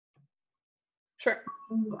Sure.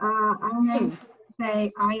 And, I'm going to say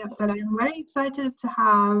that I'm very excited to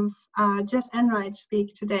have Jess Enright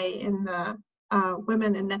speak today in the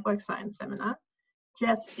Women in Network Science seminar.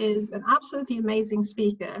 Jess is an absolutely amazing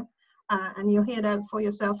speaker, and you'll hear that for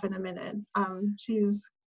yourself in a minute. She's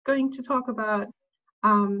going to talk about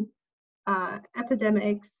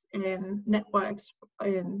epidemics in networks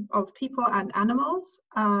of people and animals.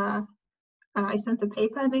 I sent a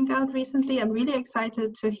paper link out recently. I'm really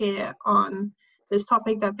excited to hear on this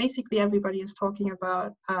topic that basically everybody is talking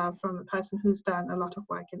about from a person who's done a lot of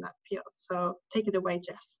work in that field. So take it away,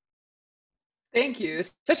 Jess. Thank you.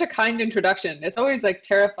 It's such a kind introduction. It's always like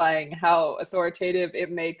terrifying how authoritative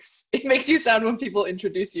it makes you sound when people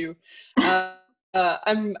introduce you.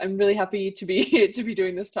 I'm really happy to be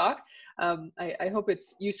doing this talk. I hope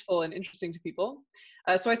it's useful and interesting to people.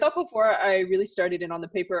 So I thought before I really started in on the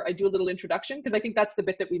paper, I do a little introduction, because I think that's the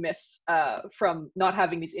bit that we miss from not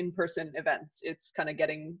having these in-person events. It's kind of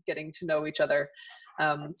getting to know each other.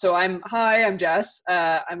 So I'm Jess.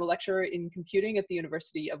 I'm a lecturer in computing at the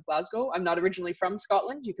University of Glasgow. I'm not originally from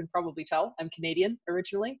Scotland. You can probably tell. I'm Canadian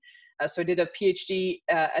originally. So I did a PhD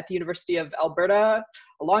at the University of Alberta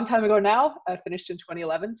a long time ago now. I finished in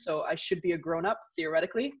 2011, so I should be a grown-up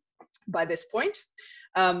theoretically by this point.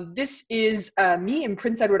 This is me in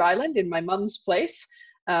Prince Edward Island in my mum's place.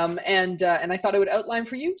 And I thought I would outline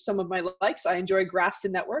for you some of my likes. I enjoy graphs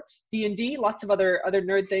and networks, D&D, lots of other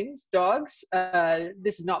nerd things, dogs.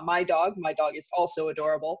 This is not my dog. My dog is also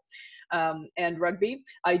adorable. And rugby.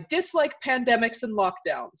 I dislike pandemics and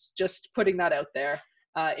lockdowns, just putting that out there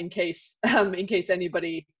in case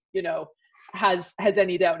anybody, has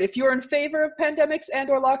any doubt. If you're in favor of pandemics and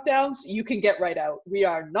or lockdowns, you can get right out. We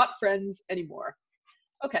are not friends anymore.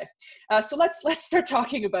 Okay, so let's start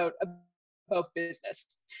talking about business.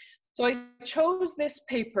 So I chose this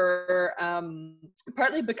paper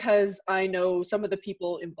partly because I know some of the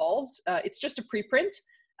people involved. It's just a preprint.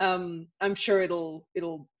 I'm sure it'll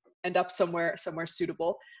end up somewhere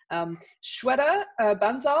suitable. Shweta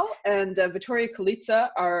Bansal and Vittoria Colizza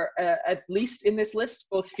are at least in this list,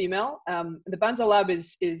 both female. The Bansal lab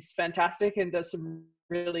is fantastic and does some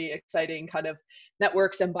really exciting kind of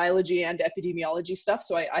networks and biology and epidemiology stuff.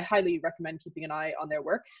 So I highly recommend keeping an eye on their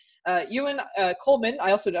work. Ewan Colman,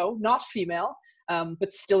 I also know, not female,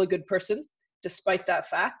 but still a good person, despite that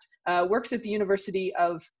fact, works at the University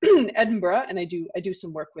of Edinburgh, and I do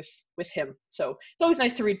some work with him. So it's always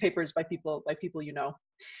nice to read papers by people you know.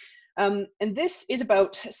 And this is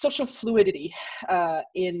about social fluidity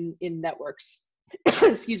in networks.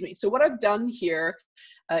 Excuse me. So what I've done here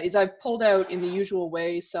is I've pulled out in the usual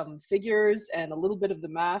way some figures and a little bit of the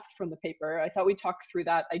math from the paper. I thought we'd talk through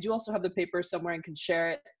that. I do also have the paper somewhere and can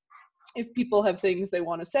share it if people have things they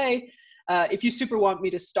want to say. If you super want me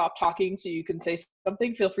to stop talking so you can say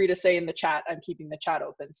something, feel free to say in the chat. I'm keeping the chat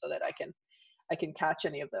open so that I can catch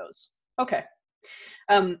any of those. Okay.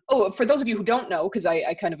 Oh, for those of you who don't know, because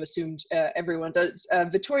I kind of assumed everyone does,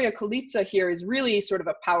 Vittoria Colizza here is really sort of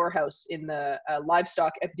a powerhouse in the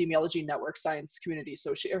livestock epidemiology network science community.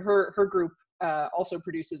 So her group also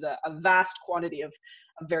produces a vast quantity of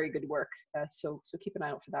very good work. So keep an eye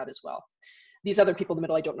out for that as well. These other people in the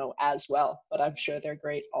middle I don't know as well, but I'm sure they're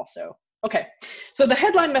great also. Okay, so the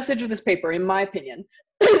headline message of this paper, in my opinion,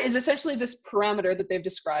 is essentially this parameter that they've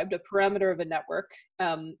described, a parameter of a network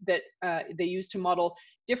that they use to model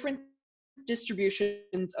different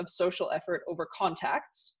distributions of social effort over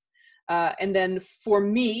contacts. And then for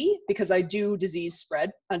me, because I do disease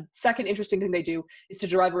spread, a second interesting thing they do is to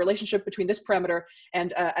derive a relationship between this parameter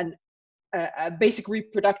and a basic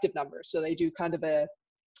reproductive number. So they do kind of a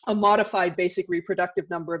modified basic reproductive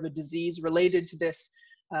number of a disease related to this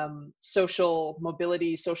social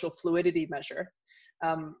mobility, social fluidity measure.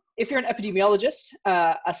 If you're an epidemiologist,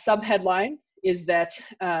 a subheadline is that,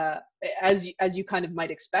 as you kind of might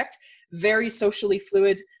expect, very socially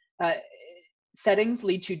fluid settings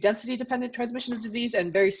lead to density-dependent transmission of disease,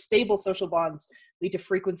 and very stable social bonds lead to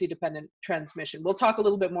frequency-dependent transmission. We'll talk a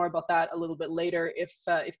little bit more about that a little bit later if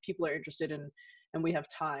people are interested and we have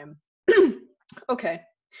time. Okay.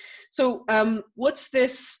 So what's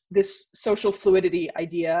this social fluidity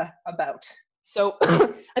idea about? So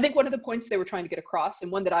I think one of the points they were trying to get across,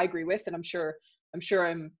 and one that I agree with, and I'm sure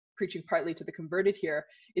I'm preaching partly to the converted here,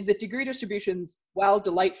 is that degree distributions, while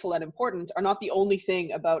delightful and important, are not the only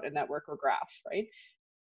thing about a network or graph, right?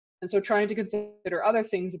 And so trying to consider other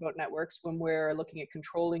things about networks when we're looking at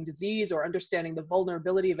controlling disease or understanding the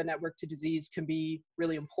vulnerability of a network to disease can be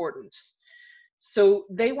really important. So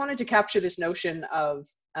they wanted to capture this notion of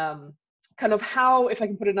kind of how, if I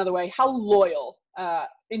can put it another way, how loyal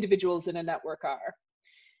individuals in a network are.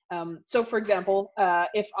 So for example,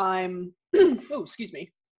 if I'm, oh, excuse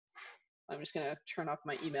me. I'm just gonna turn off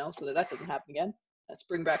my email so that that doesn't happen again. Let's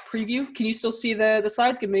bring back preview. Can you still see the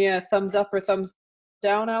slides? Give me a thumbs up or thumbs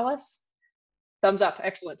down, Alice. Thumbs up,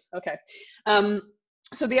 excellent, okay.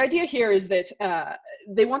 So the idea here is that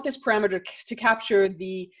they want this parameter to capture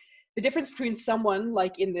the difference between someone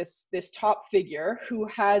like in this top figure who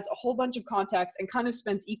has a whole bunch of contacts and kind of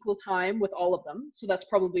spends equal time with all of them. So that's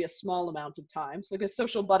probably a small amount of time. So like a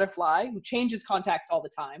social butterfly who changes contacts all the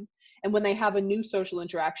time. And when they have a new social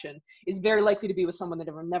interaction is very likely to be with someone that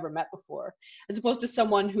they've never met before, as opposed to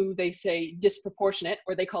someone who they say disproportionate,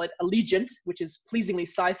 or they call it allegiant, which is pleasingly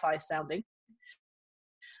sci-fi sounding.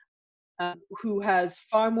 Who has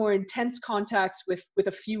far more intense contacts with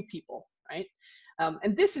a few people, right?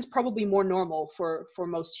 And this is probably more normal for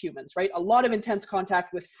most humans, right? A lot of intense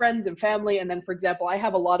contact with friends and family. And then, for example, I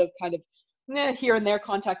have a lot of kind of here and there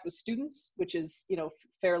contact with students, which is, you know,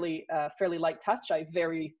 fairly light touch. I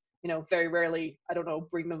very rarely, I don't know,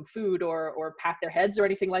 bring them food or pat their heads or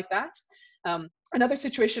anything like that. Another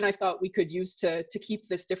situation I thought we could use to keep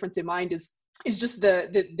this difference in mind is just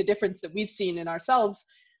the difference that we've seen in ourselves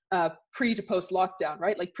pre to post lockdown,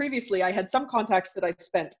 right? Like previously I had some contacts that I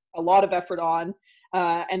spent a lot of effort on,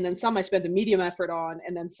 and then some I spent a medium effort on,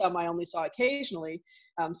 and then some I only saw occasionally.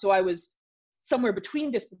 So I was somewhere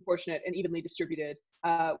between disproportionate and evenly distributed.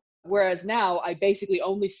 Whereas now I basically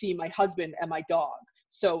only see my husband and my dog.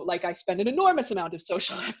 So like I spend an enormous amount of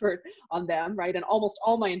social effort on them, right? And almost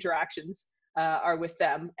all my interactions are with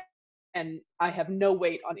them. And I have no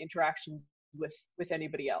weight on interactions with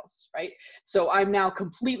anybody else, right? So I'm now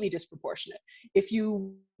completely disproportionate. If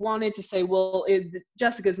you wanted to say, well,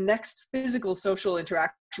 Jessica's next physical social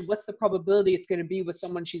interaction, what's the probability it's going to be with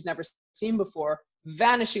someone she's never seen before?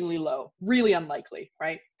 Vanishingly low, really unlikely,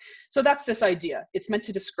 right? So that's this idea. It's meant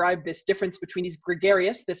to describe this difference between these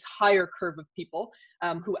gregarious, this higher curve of people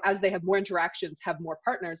who, as they have more interactions, have more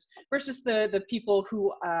partners, versus the people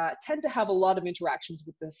who tend to have a lot of interactions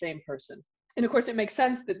with the same person. And of course, it makes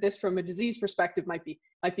sense that this, from a disease perspective, might be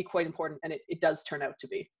quite important, and it does turn out to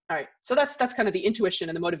be. All right, so that's kind of the intuition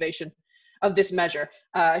and the motivation of this measure.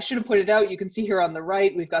 I should have pointed out, you can see here on the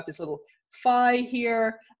right, we've got this little phi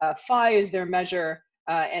here. Phi is their measure,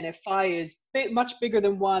 and if phi is much bigger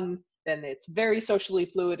than 1, then it's very socially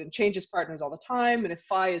fluid and changes partners all the time. And if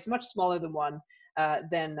phi is much smaller than 1,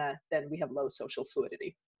 then we have low social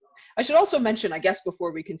fluidity. I should also mention, I guess,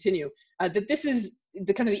 before we continue, that this is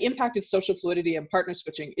the kind of the impact of social fluidity and partner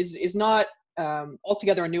switching is not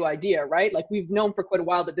altogether a new idea, right? Like we've known for quite a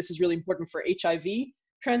while that this is really important for HIV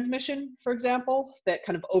transmission, for example, that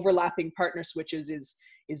kind of overlapping partner switches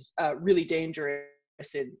is really dangerous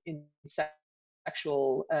in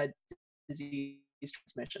sexual disease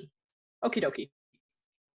transmission. Okie dokie.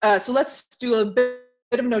 So let's do a bit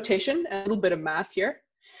of notation and a little bit of math here.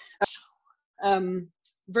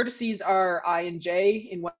 Vertices are I and J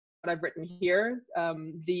in what I've written here. Oh,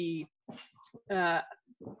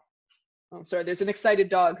 sorry, there's an excited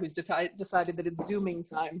dog who's decided that it's zooming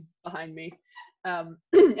time behind me.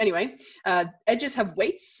 Anyway, edges have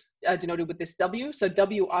weights denoted with this W. So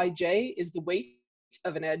Wij is the weight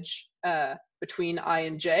of an edge between I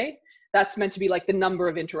and J. That's meant to be like the number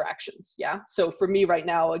of interactions, yeah? So for me right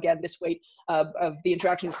now, again, this weight of the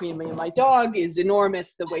interaction between me and my dog is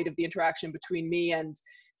enormous. The weight of the interaction between me and,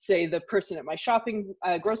 say, the person at my shopping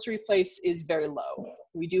grocery place is very low.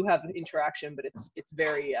 We do have an interaction, but it's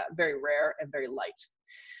very, very rare and very light.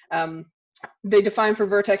 They define for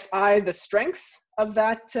vertex I the strength of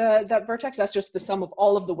that vertex. That's just the sum of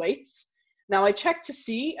all of the weights. Now I checked to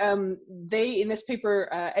see, in this paper,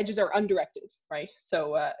 edges are undirected, right?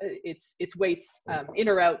 So it's weights in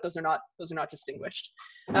or out, those are not distinguished.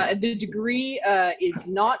 The degree is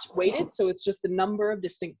not weighted, so it's just the number of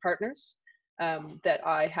distinct partners that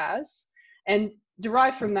I has. And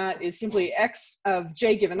derived from that is simply X of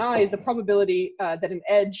J given I is the probability that an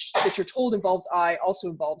edge that you're told involves I also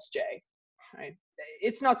involves J, right?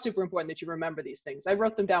 It's not super important that you remember these things. I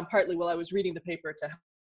wrote them down partly while I was reading the paper to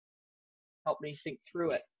help me think through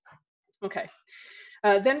it. Okay.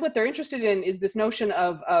 Then what they're interested in is this notion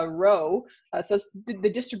of a rho. So it's the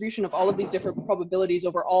distribution of all of these different probabilities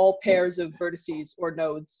over all pairs of vertices or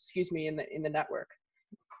nodes, excuse me, in the network.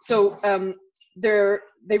 So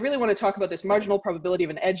they really want to talk about this marginal probability of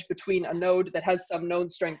an edge between a node that has some known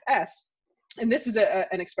strength S. And this is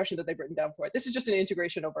an expression that they've written down for it. This is just an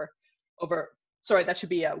integration over sorry, that should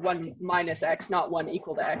be 1 minus X, not 1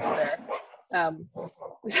 equal to X there.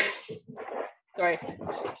 Sorry.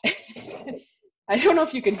 I don't know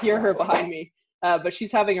if you can hear her behind me, but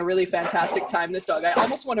she's having a really fantastic time, this dog. I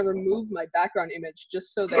almost want to remove my background image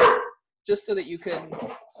just so that just so that you can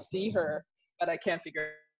see her, but I can't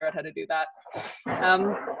figure out how to do that.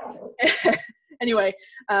 Anyway,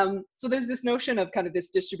 so there's this notion of kind of this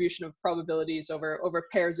distribution of probabilities over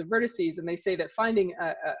pairs of vertices, and they say that finding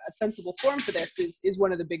a sensible form for this is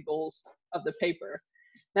one of the big goals of the paper.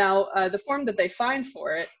 Now, the form that they find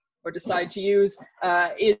for it, or decide to use,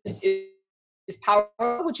 is power,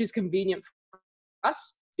 which is convenient for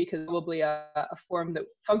us, because probably a form that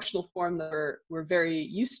functional form that we're very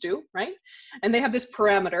used to, right? And they have this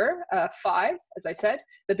parameter, phi, as I said,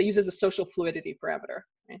 that they use as a social fluidity parameter.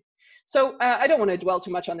 Right? So I don't want to dwell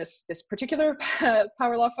too much on this particular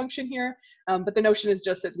power law function here, but the notion is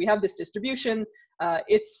just that we have this distribution.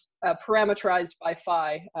 It's parameterized by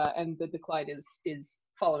phi, and the decline is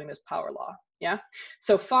following this power law. Yeah.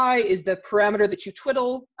 So phi is the parameter that you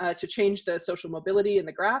twiddle to change the social mobility in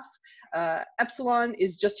the graph. Epsilon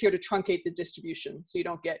is just here to truncate the distribution, so you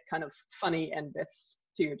don't get kind of funny end bits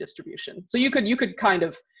to your distribution. So you could kind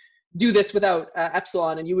of do this without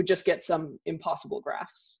epsilon, and you would just get some impossible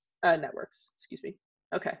graphs, networks. Excuse me.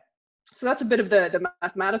 Okay. So that's a bit of the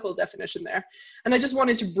mathematical definition there, and I just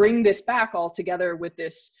wanted to bring this back all together with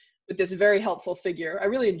this very helpful figure. I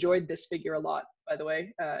really enjoyed this figure a lot, by the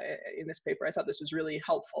way, in this paper. I thought this was really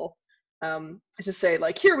helpful. To say,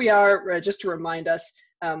 like, here we are, just to remind us,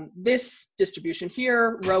 this distribution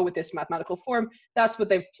here, row with this mathematical form, that's what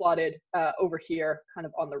they've plotted over here, kind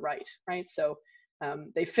of on the right, right? So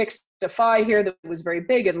they fixed a phi here that was very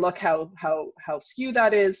big, and look how skew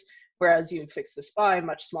that is, whereas you fix this phi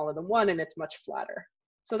much smaller than 1, and it's much flatter.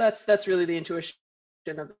 So that's really the intuition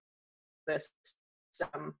of this.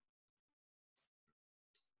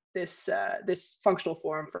 This functional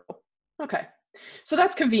form for, okay. So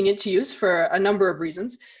that's convenient to use for a number of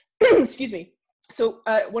reasons. Excuse me. So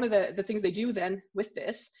one of the things they do then with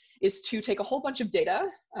this is to take a whole bunch of data,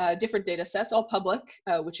 different data sets, all public,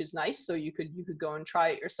 which is nice. So you could go and try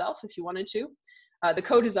it yourself if you wanted to. The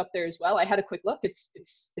code is up there as well. I had a quick look.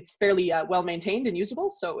 It's fairly well maintained and usable.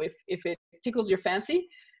 So if it tickles your fancy,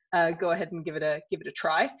 go ahead and give it a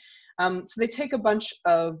try. So they take a bunch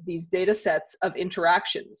of these data sets of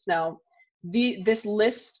interactions. Now, this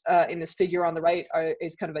list in this figure on the right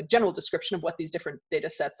is kind of a general description of what these different data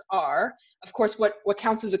sets are. Of course, what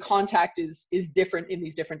counts as a contact is different in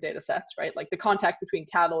these different data sets, right? Like the contact between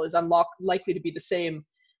cattle is unlikely to be the same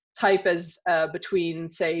type as between,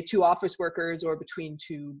 say, 2 office workers or between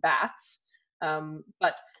 2 bats.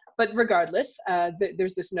 But regardless,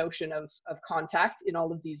 there's this notion of contact in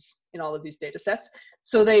all of these data sets.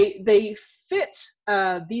 So they fit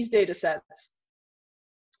these data sets,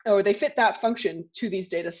 or they fit that function to these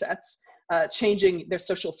data sets, changing their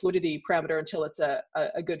social fluidity parameter until it's a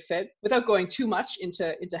good fit. Without going too much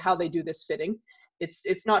into how they do this fitting,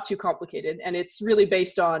 it's not too complicated, and it's really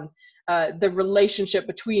based on the relationship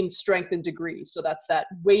between strength and degree. So that's that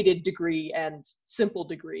weighted degree and simple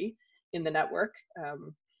degree in the network,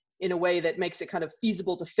 in a way that makes it kind of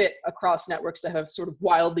feasible to fit across networks that have sort of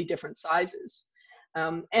wildly different sizes.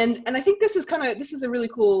 And I think this is a really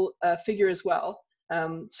cool figure as well.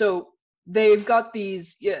 So they've got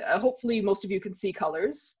these, hopefully most of you can see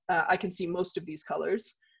colors. I can see most of these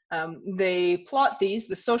colors. They plot the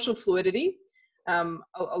social fluidity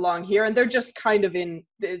along here, and they're just kind of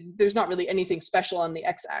there's not really anything special on the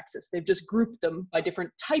x-axis. They've just grouped them by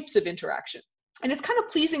different types of interaction. And it's kind of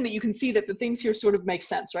pleasing that you can see that the things here sort of make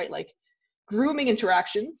sense, right? Like grooming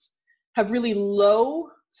interactions have really low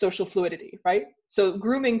social fluidity, right? So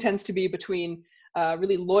grooming tends to be between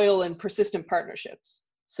really loyal and persistent partnerships.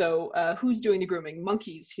 So who's doing the grooming?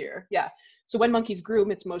 Monkeys here, yeah. So when monkeys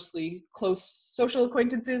groom, it's mostly close social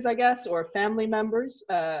acquaintances, I guess, or family members.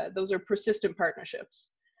 Those are persistent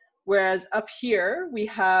partnerships. Whereas up here, we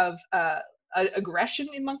have aggression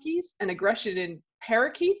in monkeys and aggression in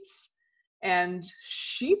parakeets and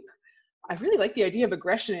sheep. I really like the idea of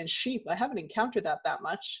aggression in sheep. I haven't encountered that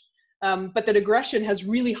much. But that aggression has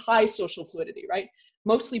really high social fluidity, right?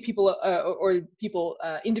 Mostly people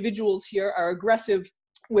individuals here are aggressive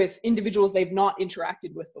with individuals they've not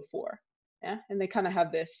interacted with before. Yeah, and they kind of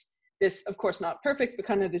have this, of course not perfect, but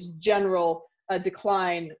kind of this general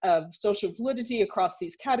decline of social fluidity across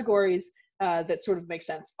these categories that sort of makes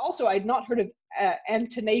sense. Also, I'd not heard of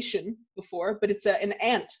antenation before, but it's an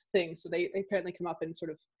ant thing. So they apparently come up and sort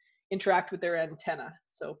of interact with their antenna.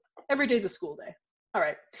 So every day's a school day. All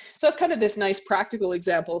right, so that's kind of this nice practical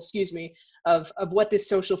example, excuse me, of what this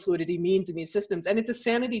social fluidity means in these systems. And it's a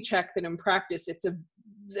sanity check that in practice, it's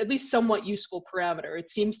at least somewhat useful parameter. It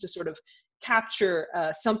seems to sort of capture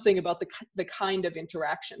something about the kind of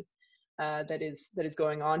interaction that is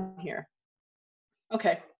going on here.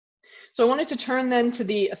 Okay, So I wanted to turn then to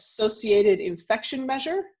the associated infection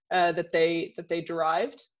measure that they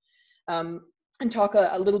derived, and talk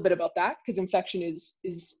a little bit about that, because infection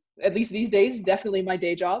is at least these days definitely my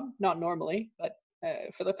day job, not normally, but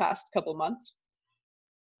for the past couple months.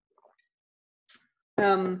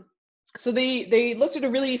 So they looked at a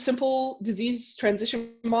really simple disease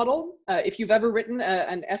transition model. If you've ever written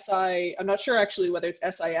an SI, I'm not sure actually whether it's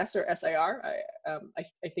SIS or SIR.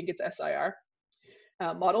 I think it's SIR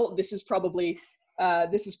model. This is probably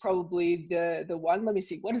the one. Let me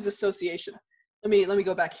see. What is association? Let me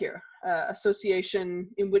go back here. Association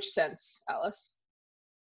in which sense, Alice?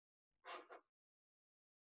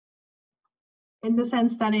 In the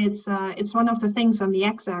sense that it's one of the things on the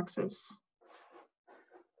x-axis.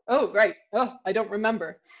 Oh, right. Oh, I don't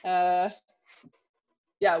remember. Yeah,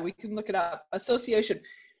 we can look it up. Association.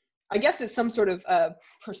 I guess it's some sort of,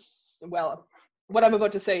 well, what I'm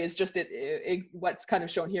about to say is just what's kind of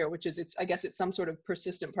shown here, which is I guess it's some sort of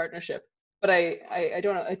persistent partnership. But I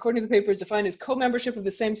don't know. According to the paper, is defined as co-membership of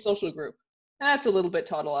the same social group. That's a little bit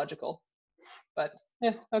tautological. But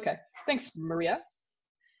yeah, okay. Thanks, Maria.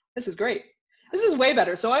 This is great. This is way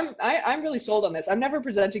better. So I'm really sold on this. I'm never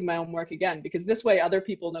presenting my own work again, because this way other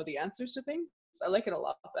people know the answers to things. I like it a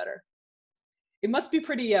lot better. It must be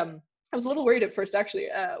pretty, I was a little worried at first actually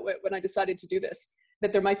when I decided to do this,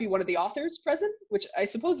 that there might be one of the authors present, which I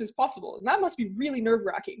suppose is possible. And that must be really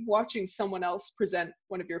nerve-wracking, watching someone else present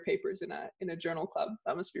one of your papers in a journal club.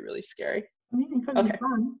 That must be really scary. I mean, it could be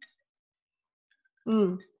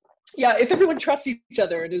fun. Yeah, if everyone trusts each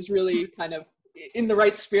other and is really kind of in the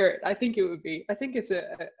right spirit, I think it's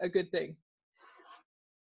a good thing.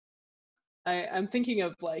 I'm thinking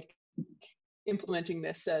of like implementing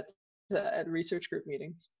this at research group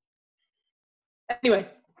meetings. Anyway,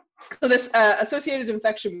 so this associated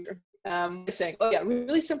infection is saying, oh yeah,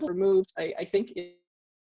 really simple, removed. I think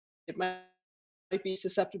it might be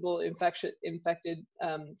susceptible, infected,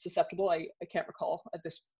 susceptible. I can't recall at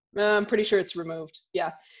this. I'm pretty sure it's removed.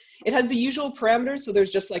 Yeah, it has the usual parameters. So there's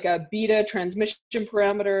just like a beta transmission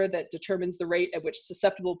parameter that determines the rate at which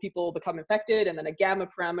susceptible people become infected, and then a gamma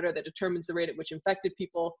parameter that determines the rate at which infected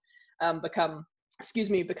people become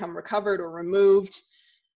recovered or removed.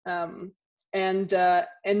 And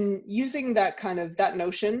using that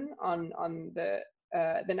notion on the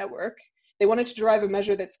network, they wanted to derive a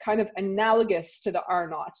measure that's kind of analogous to the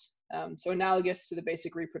R0. So analogous to the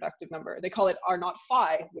basic reproductive number. They call it R0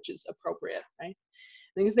 phi, which is appropriate, right?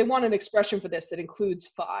 Because they want an expression for this that includes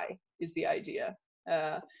phi, is the idea.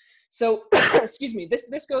 So, excuse me,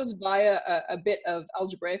 this goes via a bit of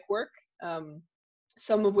algebraic work,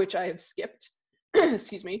 some of which I have skipped,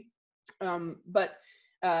 excuse me. But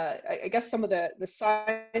I guess some of the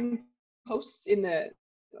signposts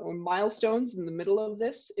or milestones in the middle of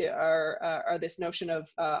this are this notion of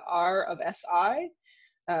R of SI.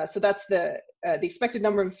 So that's the expected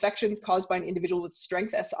number of infections caused by an individual with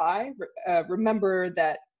strength SI. Remember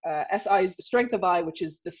that SI is the strength of I, which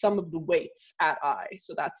is the sum of the weights at I.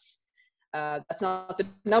 So that's not the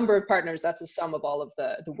number of partners, that's the sum of all of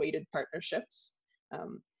the weighted partnerships.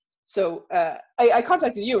 So I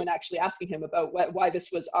contacted Ewan actually asking him about why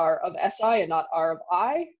this was R of SI and not R of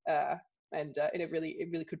I. And it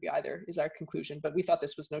really could be either, is our conclusion, but we thought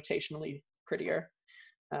this was notationally prettier.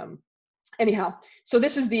 Anyhow, so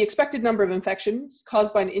this is the expected number of infections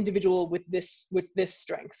caused by an individual with this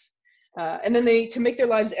strength. And then to make their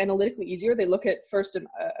lives analytically easier, they look at first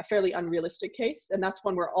a fairly unrealistic case, and that's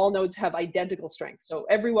one where all nodes have identical strength. So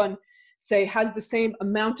everyone, say, has the same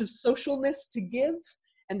amount of socialness to give,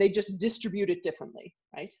 and they just distribute it differently,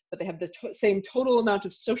 right? But they have the same total amount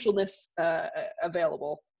of socialness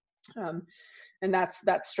available. And that's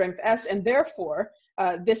strength S, and therefore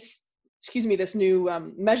this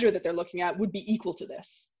new measure that they're looking at would be equal to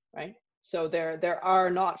this, right? So their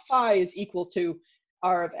R0 phi is equal to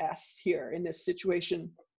R of S here in this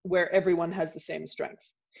situation where everyone has the same strength.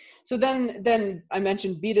 So then I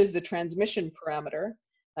mentioned beta is the transmission parameter,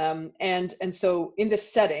 and so in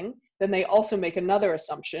this setting, then they also make another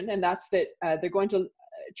assumption, and that's that they're going to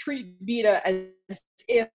treat beta as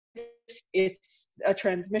if it's a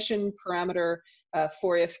transmission parameter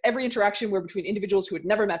for if every interaction were between individuals who had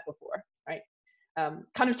never met before, right?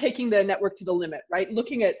 Kind of taking the network to the limit, right?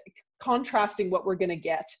 Looking at contrasting what we're going to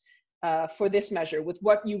get for this measure with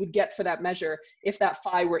what you would get for that measure if that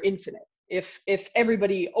phi were infinite, if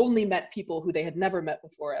everybody only met people who they had never met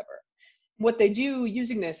before ever. What they do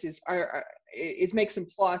using this is make some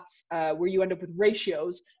plots where you end up with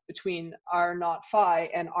ratios between R0 phi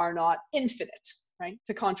and R0 infinite, right?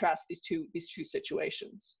 To contrast these two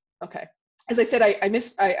situations. Okay. As I said,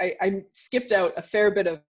 I skipped out a fair bit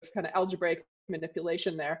of kind of algebraic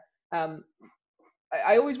manipulation there.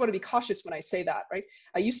 I always want to be cautious when I say that, right?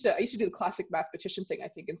 I used to do the classic mathematician thing, I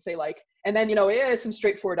think, and say like, and then, you know, it's some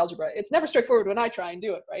straightforward algebra. It's never straightforward when I try and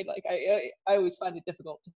do it, right? Like I always find it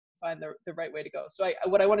difficult to find the right way to go. So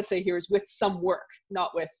what I want to say here is with some work,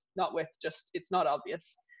 not with just, it's not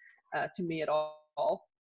obvious to me at all.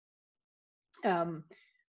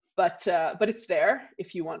 But it's there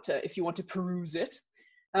if you want to peruse it.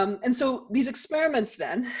 And so these experiments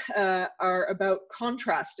then are about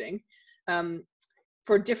contrasting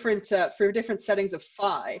for different settings of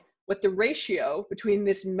phi, what the ratio between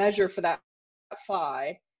this measure for that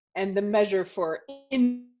phi and the measure for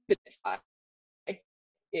infinite phi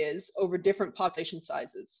is over different population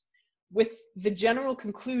sizes, with the general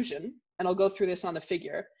conclusion, and I'll go through this on the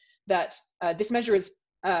figure, that this measure is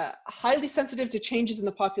highly sensitive to changes in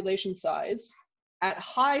the population size at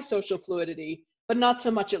high social fluidity, but not so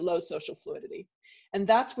much at low social fluidity. And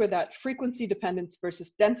that's where that frequency dependence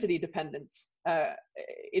versus density dependence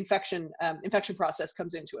infection process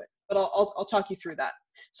comes into it. But I'll talk you through that.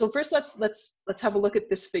 So first, let's have a look at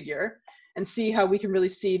this figure and see how we can really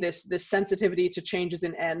see this sensitivity to changes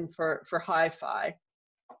in n for high phi.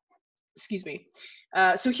 Excuse me.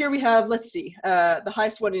 So here we have, let's see, the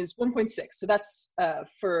highest one is 1.6. So that's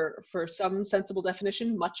for some sensible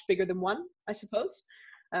definition, much bigger than 1, I suppose.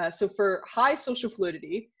 So for high social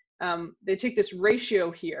fluidity, they take this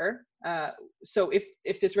ratio here. So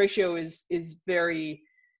if this ratio is very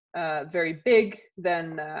big,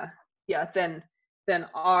 then then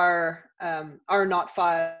R naught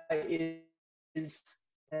phi is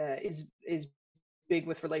big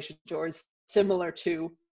with relation to, or is similar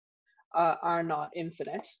to R naught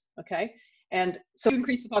infinite. Okay, and so to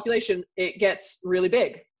increase the population, it gets really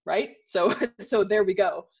big, right? So there we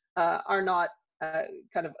go. R naught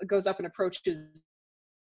kind of goes up and approaches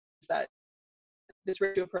that. This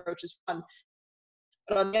ratio approach is 1.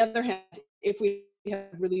 But on the other hand, if we have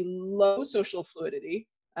really low social fluidity,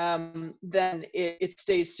 then it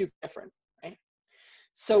stays super different, right?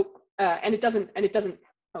 So and it doesn't.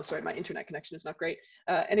 Oh, sorry, my internet connection is not great.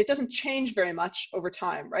 And it doesn't change very much over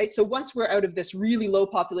time, right? So once we're out of this really low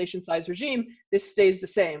population size regime, this stays the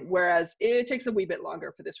same, whereas it takes a wee bit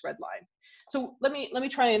longer for this red line. So let me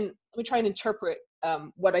try and interpret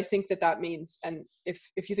what I think that means. And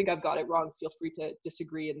if you think I've got it wrong, feel free to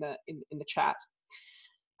disagree in the chat.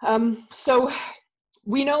 So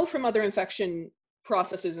we know from other infection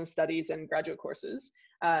processes and studies and graduate courses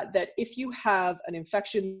that if you have an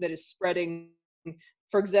infection that is spreading,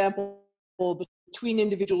 for example, between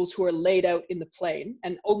individuals who are laid out in the plane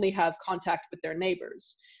and only have contact with their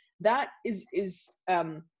neighbors, that is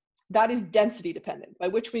density dependent, by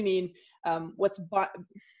which we mean I'm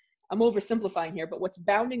oversimplifying here, but what's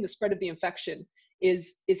bounding the spread of the infection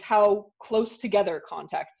is how close together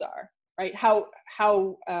contacts are, right? How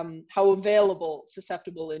available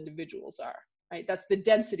susceptible individuals are. Right? That's the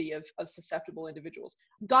density of susceptible individuals.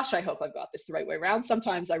 Gosh, I hope I've got this the right way around.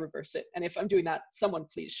 Sometimes I reverse it. And if I'm doing that, someone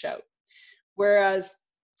please shout. Whereas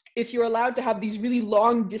if you're allowed to have these really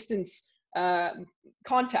long distance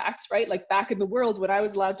contacts, right? Like back in the world when I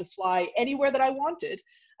was allowed to fly anywhere that I wanted,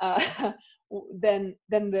 then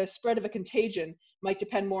the spread of a contagion might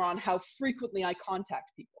depend more on how frequently I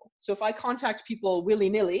contact people. So if I contact people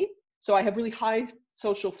willy-nilly, so I have really high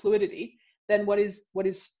social fluidity, then what is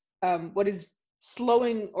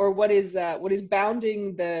slowing, or what is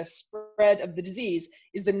bounding the spread of the disease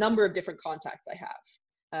is the number of different contacts I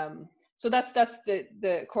have. So that's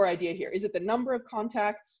the core idea here. Is it the number of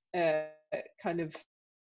contacts kind of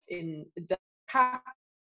in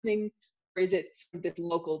happening, or is it this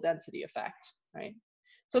local density effect, right?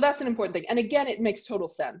 So that's an important thing. And again, it makes total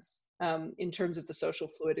sense in terms of the social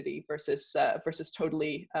fluidity versus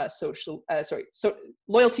totally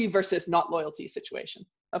loyalty versus not loyalty situation.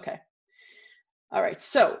 Okay. All right,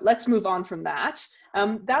 so let's move on from that.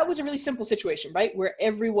 That was a really simple situation, right? Where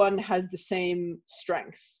everyone has the same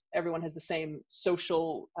strength. Everyone has the same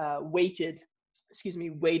social weighted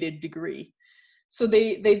degree. So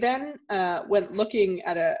they then went looking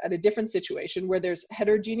at a different situation where there's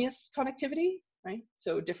heterogeneous connectivity, right?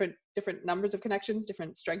 So different numbers of connections,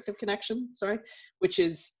 different strength of connections, sorry, which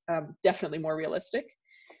is definitely more realistic.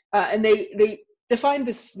 And they defined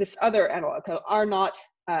this other analog, R naught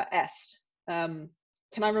est. Can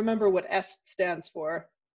I remember what est stands for?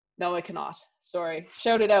 No, I cannot. Sorry.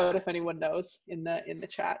 Shout it out if anyone knows in the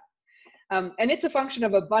chat. And it's a function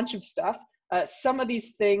of a bunch of stuff. Some of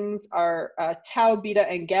these things are tau, beta,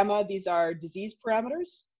 and gamma. These are disease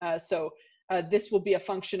parameters. So this will be a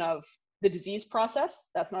function of the disease process.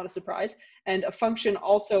 That's not a surprise. And a function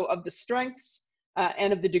also of the strengths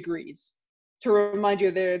and of the degrees. To remind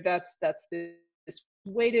you there, that's this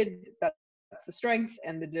weighted, that's the strength,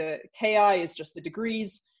 and the Ki is just the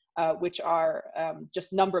degrees, which are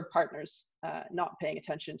just number of partners, not paying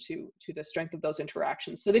attention to the strength of those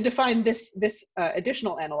interactions. So they define this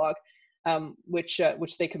additional analog, which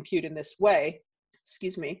they compute in this way.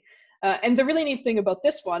 Excuse me. And the really neat thing about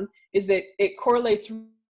this one is that it correlates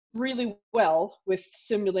really well with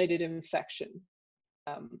simulated infection.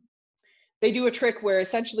 They do a trick where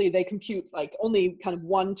essentially they compute like only kind of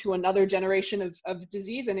one to another generation of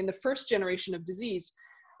disease. And in the first generation of disease,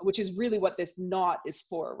 which is really what this not is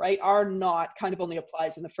for, right? R not kind of only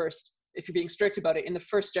applies in the first, if you're being strict about it, in the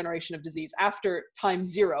first generation of disease. After time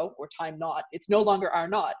 0 or time not, it's no longer R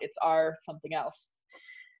not, it's R something else.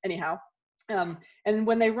 Anyhow, and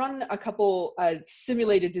when they run a couple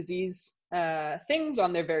simulated disease things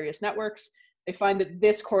on their various networks, they find that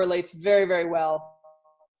this correlates very, very well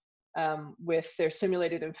with their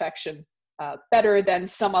simulated infection, better than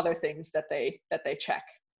some other things that they check.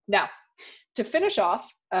 Now, to finish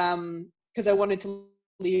off, because I wanted to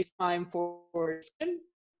leave time for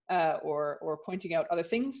or pointing out other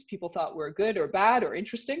things people thought were good or bad or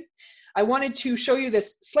interesting, I wanted to show you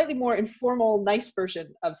this slightly more informal, nice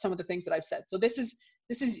version of some of the things that I've said. So this is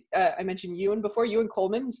I mentioned Ewan before. Ewan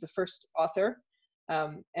Colman is the first author,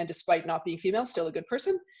 and despite not being female, still a good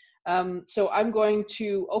person. So I'm going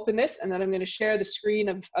to open this, and then I'm going to share the screen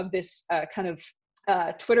of this kind of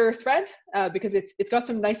Twitter thread, because it's got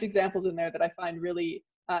some nice examples in there that I find really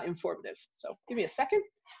informative. So give me a second.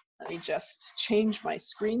 Let me just change my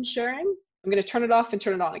screen sharing. I'm going to turn it off and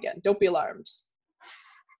turn it on again. Don't be alarmed.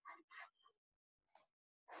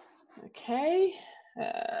 Okay,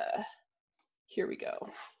 here we go.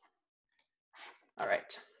 All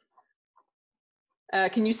right.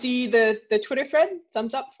 Can you see the Twitter thread?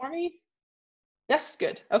 Thumbs up for me. Yes,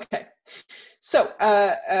 good. Okay. So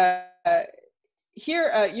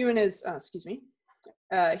here, Ewan is, excuse me.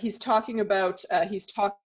 He's talking about,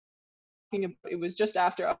 it was just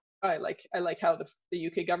after, I like how the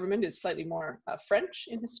UK government is slightly more French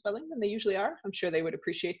in his spelling than they usually are. I'm sure they would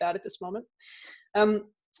appreciate that at this moment.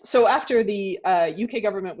 So after the UK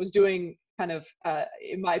government was doing kind of,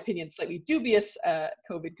 in my opinion, slightly dubious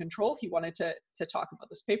COVID control, he wanted to talk about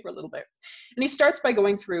this paper a little bit. And he starts by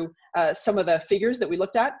going through some of the figures that we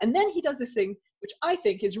looked at. And then he does this thing, which I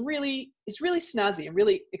think is really snazzy and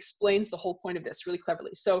really explains the whole point of this really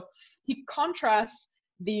cleverly. So he contrasts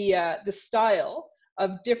the style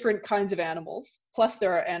of different kinds of animals, plus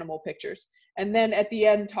there are animal pictures. And then at the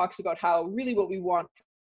end talks about how really what we want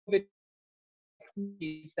than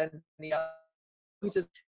the other. He says,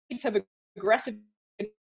 kids have aggressive,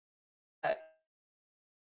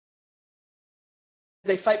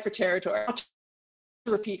 they fight for territory, not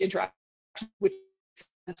to repeat interaction, which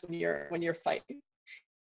when you're fighting.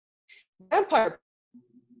 Vampire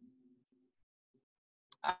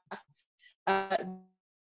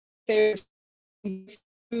food,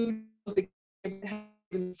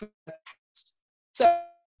 so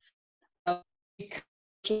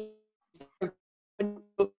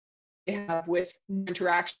they have with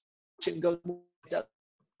interaction goes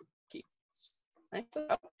right?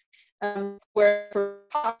 So, where for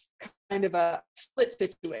kind of a split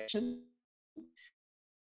situation.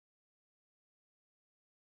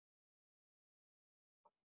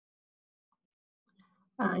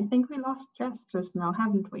 I think we lost Jess just now,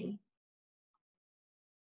 haven't we?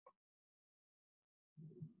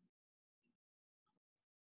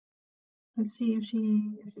 Let's see if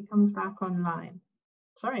she comes back online.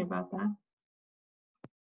 Sorry about that.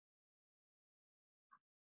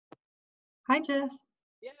 Hi, Jess.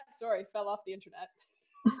 Yeah, sorry, fell off the internet.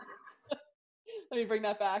 Let me bring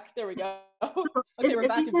that back. There we go. Okay, we're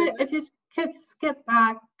back. If you skip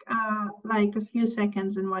back like a few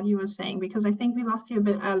seconds in what you were saying, because I think we lost you a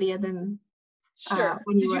bit earlier than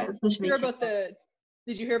when you were officially.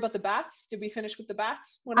 Did you hear about the bats? Did we finish with the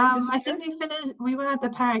bats? I think we finished. We were at the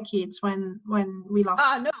parakeets when we lost.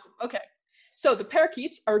 Ah, no. Okay. So the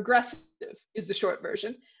parakeets are aggressive, is the short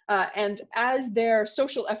version, and as their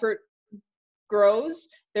social effort grows,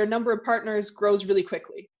 their number of partners grows really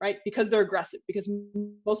quickly, right? Because they're aggressive, because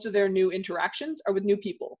most of their new interactions are with new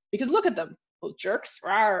people. Because look at them, little jerks,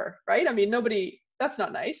 rawr, right? I mean, that's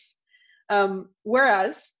not nice.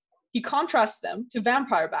 Whereas he contrasts them to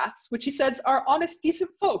vampire bats, which he says are honest,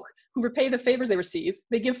 decent folk who repay the favors they receive.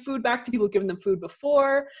 They give food back to people who've given them food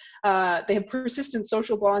before. They have persistent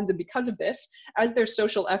social bonds, and because of this, as their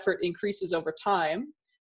social effort increases over time,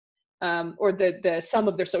 or the sum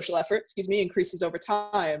of their social effort, increases over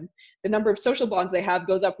time, the number of social bonds they have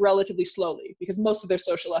goes up relatively slowly, because most of their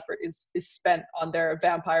social effort is spent on their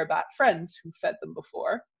vampire bat friends who fed them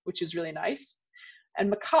before, which is really nice. And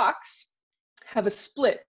macaques have a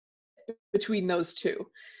split between those two.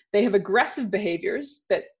 They have aggressive behaviors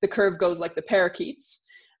that the curve goes like the parakeets,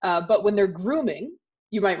 but when they're grooming,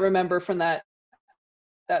 you might remember from that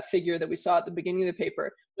figure that we saw at the beginning of the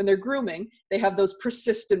paper, when they're grooming, they have those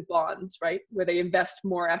persistent bonds, right? Where they invest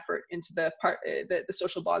more effort into the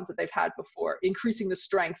social bonds that they've had before, increasing the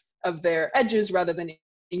strength of their edges rather than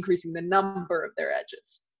increasing the number of their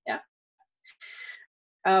edges. Yeah.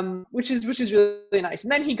 Which is really nice.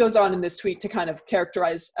 And then he goes on in this tweet to kind of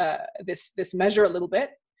characterize this measure a little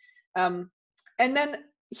bit. And then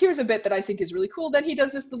here's a bit that I think is really cool. Then he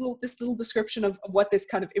does this little description of what this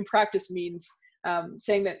kind of in practice means,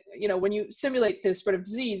 saying that, you know, when you simulate the spread of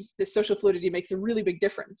disease, this social fluidity makes a really big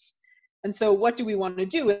difference. And so what do we want to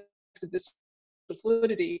do with this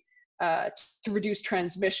fluidity to reduce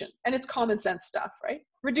transmission? And it's common sense stuff, right?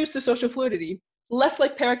 Reduce the social fluidity, less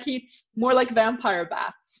like parakeets, more like vampire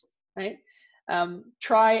bats, right?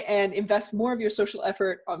 Try and invest more of your social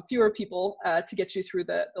effort on fewer people to get you through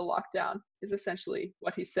the lockdown, is essentially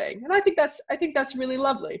what he's saying. And I think that's really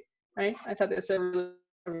lovely, right? I thought that's a really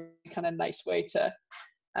kind of nice way to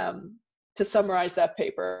summarize that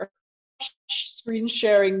paper. Screen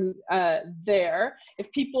sharing there.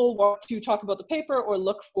 If people want to talk about the paper or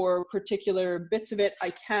look for particular bits of it,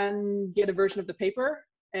 I can get a version of the paper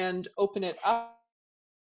and open it up.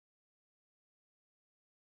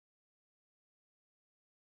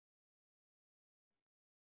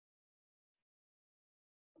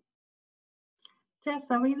 Jess,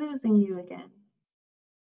 are we losing you again?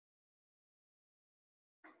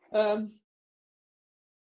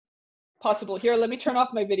 Possible. Here, let me turn off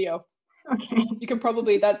my video. Okay. You can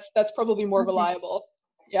probably, that's probably more reliable.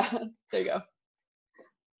 Yeah, there you go.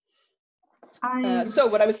 So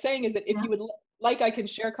what I was saying is that if you would like, I can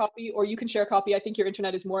share a copy, or you can share a copy. I think your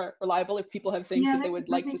internet is more reliable if people have things that they would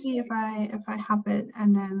like to see. If I have it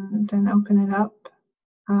and then open it up.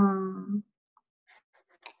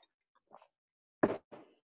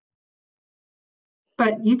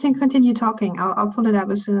 But you can continue talking. I'll pull it up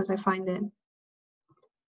as soon as I find it.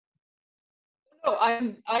 Oh,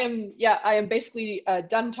 I am basically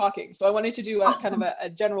done talking. So I wanted to do a kind of a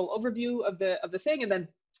general overview of the thing, and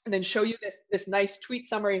then show you this nice tweet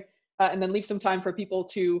summary, and then leave some time for people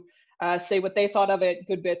to say what they thought of it,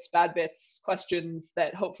 good bits, bad bits, questions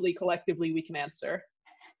that hopefully collectively we can answer.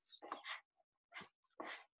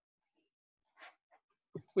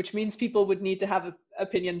 Which means people would need to have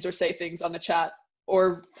opinions or say things on the chat,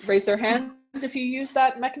 or raise their hand if you use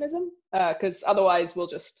that mechanism, because otherwise we'll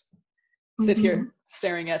just sit here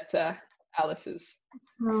staring at Alice's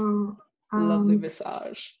lovely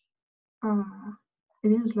visage.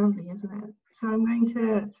 It is lovely, isn't it? So I'm going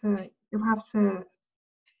to you'll have to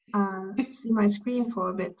see my screen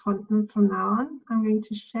for a bit from now on. I'm going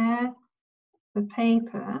to share the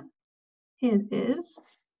paper. Here it is.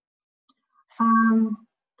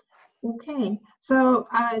 Okay, so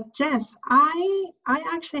Jess, I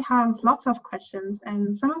actually have lots of questions,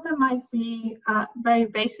 and some of them might be very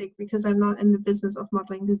basic because I'm not in the business of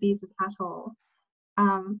modeling diseases at all.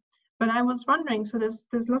 But I was wondering, so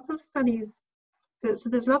there's lots of studies, so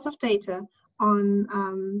there's lots of data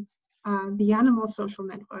on the animal social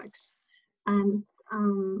networks, and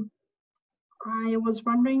I was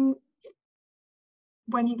wondering,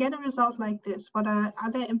 when you get a result like this, what are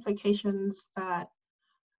there implications that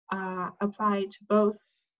apply to both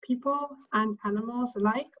people and animals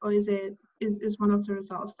alike, or is one of the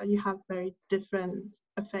results that you have very different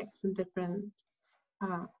effects in different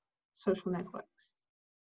social networks?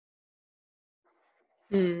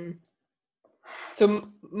 So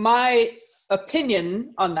my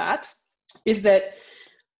opinion on that is that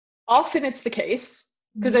often it's the case,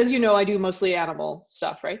 because as you know, I do mostly animal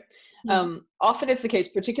stuff, right? Often it's the case,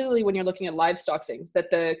 particularly when you're looking at livestock things, that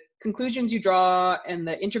the conclusions you draw and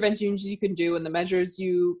the interventions you can do and the measures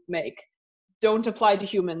you make don't apply to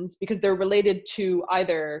humans because they're related to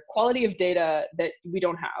either quality of data that we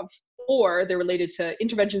don't have, or they're related to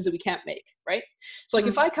interventions that we can't make, right? So like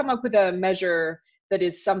if I come up with a measure that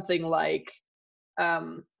is something like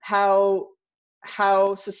how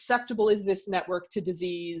susceptible is this network to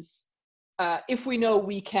disease if we know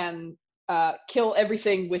we can kill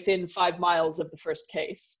everything within 5 miles of the first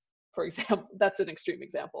case, for example. That's an extreme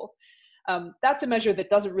example. That's a measure that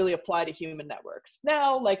doesn't really apply to human networks.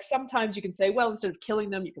 Now, like sometimes you can say, well, instead of killing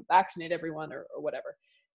them, you can vaccinate everyone or whatever.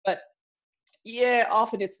 But yeah,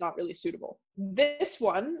 often it's not really suitable. This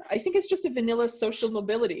one, I think, is just a vanilla social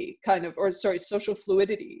mobility kind of, or sorry, social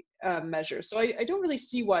fluidity measure. So I don't really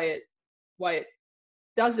see why it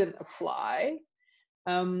doesn't apply.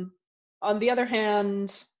 On the other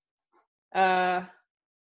hand, yeah,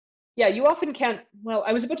 yeah, you often can't, well,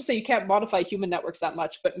 I was about to say you can't modify human networks that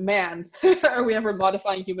much, but man, are we ever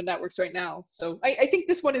modifying human networks right now? So I think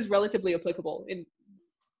this one is relatively applicable in,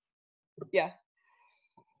 yeah.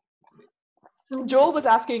 Joel was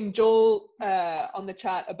asking, on the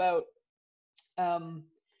chat about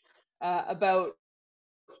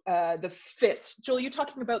the fit. Joel, you're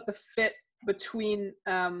talking about the fit between,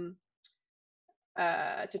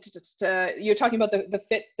 you're talking about the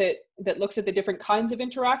fit that looks at the different kinds of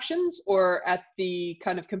interactions, or at the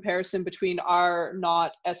kind of comparison between R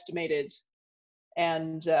not estimated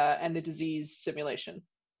and the disease simulation?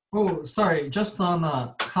 Oh, sorry, just on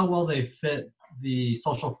how well they fit the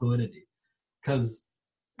social fluidity, because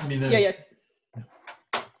I mean, yeah,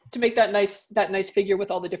 to make that nice figure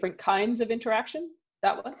with all the different kinds of interaction,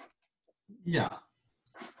 that one. Yeah.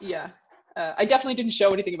 Yeah, I definitely didn't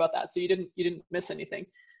show anything about that, so you didn't miss anything.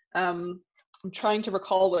 I'm trying to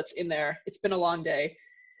recall what's in there. It's been a long day.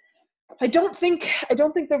 I don't think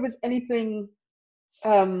there was anything.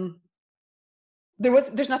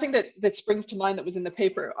 There's nothing that springs to mind that was in the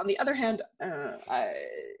paper. On the other hand,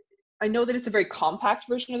 I know that it's a very compact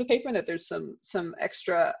version of the paper, and that there's some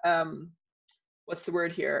extra what's the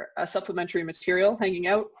word here? Supplementary material hanging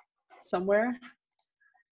out somewhere.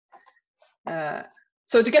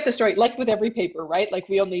 So to get this right, like with every paper, right? Like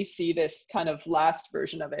we only see this kind of last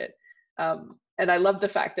version of it. And I love the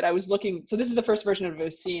fact that I was looking, so this is the first version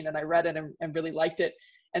I've seen, and I read it and really liked it,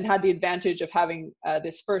 and had the advantage of having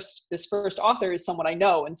this first author is someone I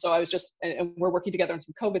know. And so I was just, and we're working together on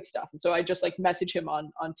some COVID stuff. And so I just like message him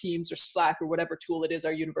on Teams or Slack or whatever tool it is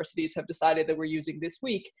our universities have decided that we're using this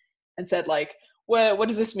week, and said like, what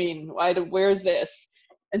does this mean? Where is this?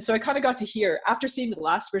 And so I kind of got to hear, after seeing the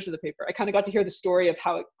last version of the paper, I kind of got to hear the story of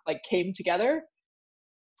how it like came together.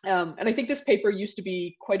 And I think this paper used to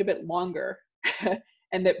be quite a bit longer,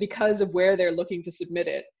 and that because of where they're looking to submit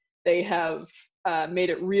it, they have made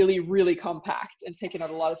it really, really compact and taken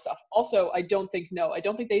out a lot of stuff. Also, I don't think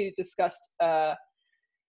they discussed the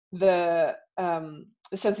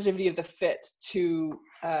sensitivity of the fit to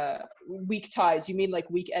weak ties. You mean like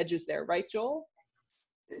weak edges there, right, Joel?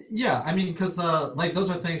 Yeah, I mean, because like those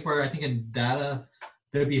are things where I think in data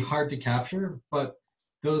they'd be hard to capture, but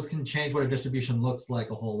those can change what a distribution looks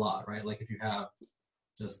like a whole lot, right? Like if you have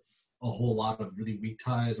just a whole lot of really weak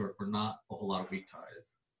ties, or not a whole lot of weak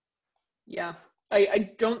ties. Yeah,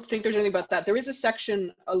 I don't think there's anything about that. There is a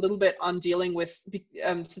section a little bit on dealing with,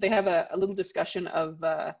 so they have a little discussion of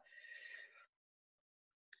the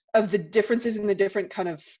differences in the different kind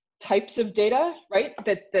of types of data, right?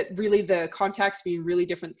 That really the contacts mean really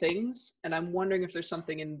different things. And I'm wondering if there's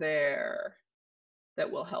something in there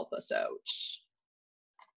that will help us out.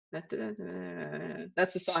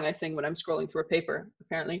 That's a song I sing when I'm scrolling through a paper,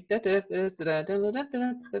 apparently. You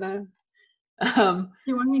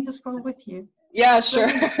want me to scroll with you? Yeah,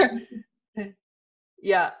 sure.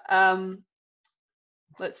 Yeah.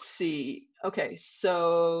 Let's see. Okay,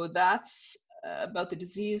 so that's about the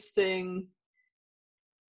disease thing.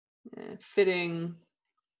 Fitting.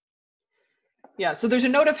 Yeah, so there's a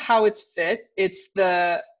note of how it's fit. It's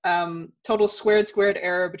the total squared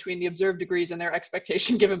error between the observed degrees and their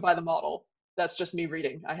expectation given by the model. That's just me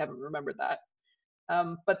reading. I haven't remembered that.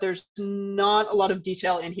 But there's not a lot of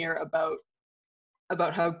detail in here about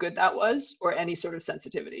how good that was, or any sort of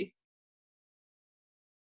sensitivity.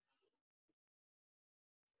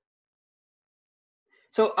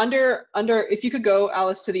 So under, if you could go,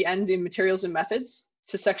 Alice, to the end in materials and methods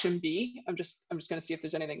to section B. I'm just going to see if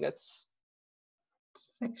there's anything that's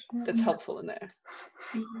helpful in there.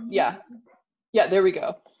 Yeah, there we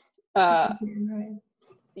go.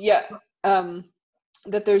 Yeah,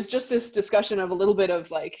 that there's just this discussion of a little bit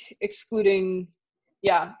of like excluding,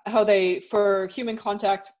 yeah, how they, for human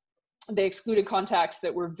contact, they excluded contacts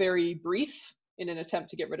that were very brief in an attempt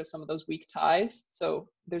to get rid of some of those weak ties. So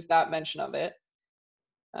there's that mention of it.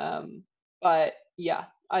 But yeah,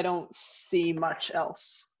 I don't see much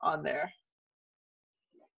else on there.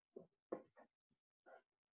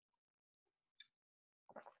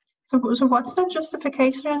 So what's the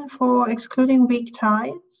justification for excluding weak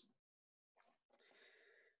ties?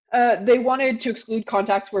 They wanted to exclude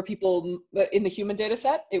contacts where people in the human data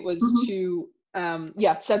set, it was to,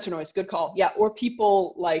 yeah, sensor noise, good call. Yeah, or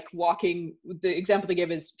people like walking, the example they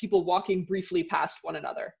give is people walking briefly past one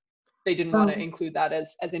another. They didn't want to include that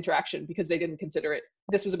as interaction because they didn't consider it.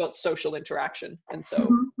 This was about social interaction. And so,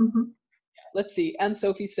 let's see. And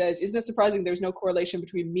Sophie says, isn't it surprising there's no correlation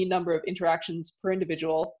between mean number of interactions per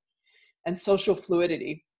individual and social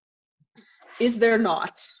fluidity? Is there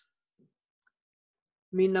not?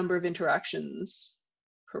 Mean number of interactions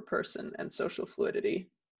per person and social fluidity.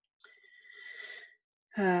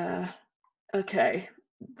 Okay,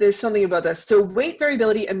 there's something about this. So weight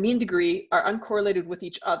variability and mean degree are uncorrelated with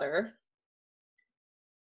each other,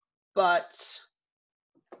 but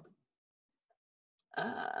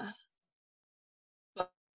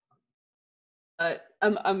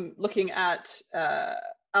I'm looking at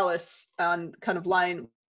Alice on kind of line,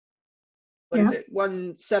 what is it,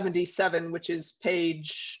 177, which is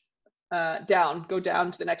page down. Go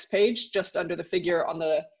down to the next page, just under the figure on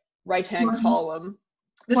the right-hand column.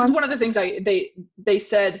 This is one of the things they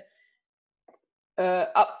said.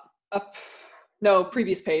 No,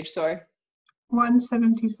 previous page. Sorry.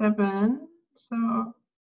 177. So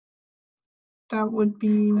that would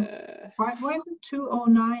be. Why is it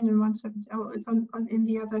 209 and 170? Oh, it's on in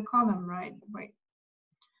the other column, right? Wait.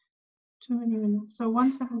 Too many minutes. So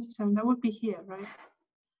 177. That would be here, right?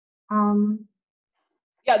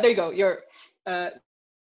 Yeah, there you go. You're.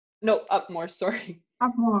 No, up more. Sorry.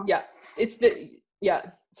 Up more. Yeah, it's the.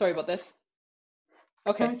 Yeah, sorry about this.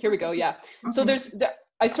 Okay, here we go. Yeah. Okay. So there's.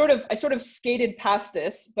 I sort of skated past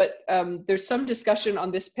this, but there's some discussion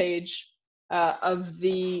on this page of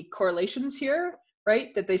the correlations here,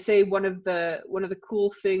 right? That they say one of the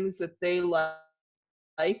cool things that they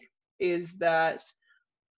like is that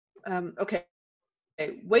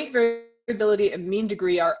weight variability and mean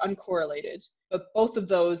degree are uncorrelated, but both of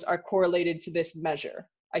those are correlated to this measure.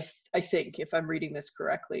 I think, if I'm reading this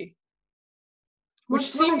correctly, which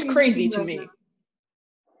seemed crazy to me.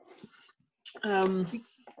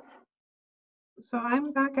 So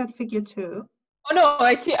I'm back at figure 2. Oh no,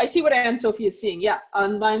 I see what Anne-Sophie is seeing. Yeah,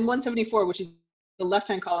 on line 174, which is the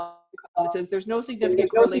left-hand column, it says there's no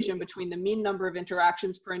significant correlation between the mean number of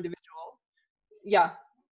interactions per individual,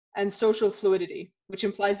 and social fluidity, which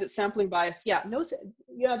implies that sampling bias,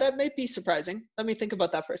 that may be surprising. Let me think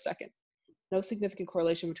about that for a second. No significant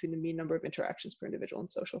correlation between the mean number of interactions per individual and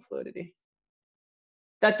social fluidity.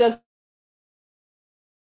 That does.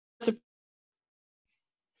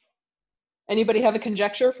 Anybody have a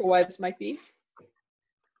conjecture for why this might be?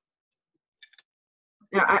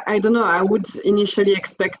 Yeah, I don't know. I would initially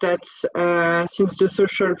expect that since the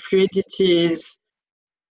social fluidity is,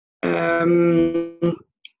 in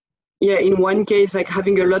one case, like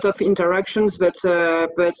having a lot of interactions, but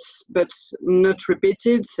not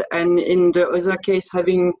repeated, and in the other case,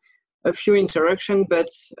 having a few interactions, but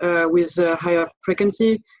with a higher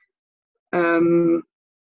frequency. I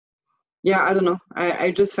don't know.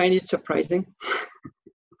 I just find it surprising.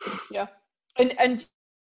 Yeah, and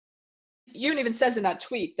Ewan even says in that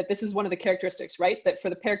tweet that this is one of the characteristics, right? That for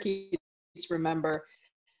the parakeets, remember,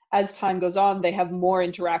 as time goes on, they have more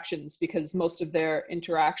interactions because most of their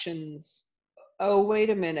interactions, oh, wait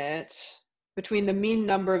a minute, between the mean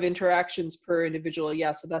number of interactions per individual,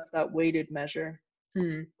 so that's that weighted measure.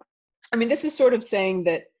 I mean, this is sort of saying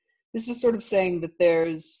that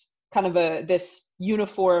there's kind of this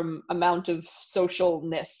uniform amount of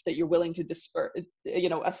socialness that you're willing to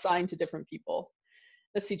assign to different people.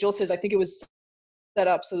 Let's see, Joel says, I think it was set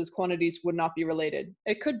up so those quantities would not be related.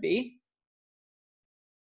 It could be.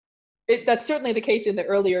 That's certainly the case in the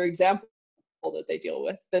earlier example that they deal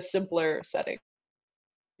with, the simpler setting.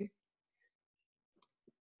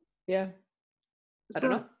 Yeah, I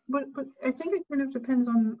don't know. But I think it kind of depends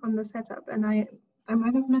on the setup, and I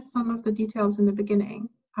might have missed some of the details in the beginning.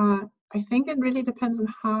 I think it really depends on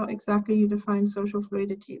how exactly you define social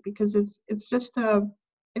fluidity, because it's just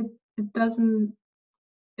it doesn't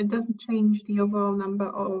change the overall number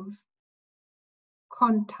of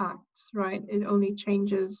contacts, right? It only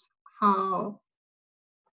changes how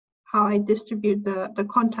I distribute the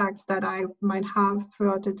contacts that I might have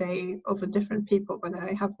throughout the day over different people, whether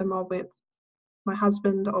I have them all with my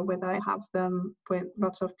husband or whether I have them with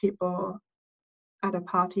lots of people at a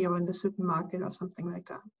party or in the supermarket or something like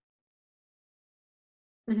that.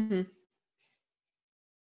 Mm-hmm.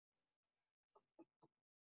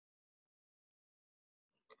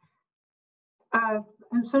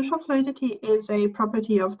 And social fluidity is a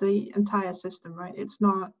property of the entire system, right? It's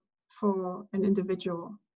not for an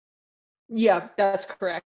individual. Yeah, that's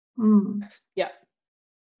correct. Yeah.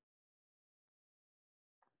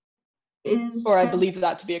 I believe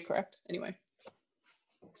that to be correct, anyway.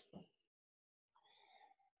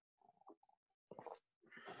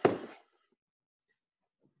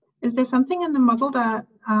 Is there something in the model that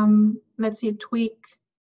lets you tweak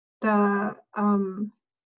the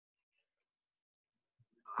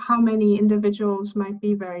how many individuals might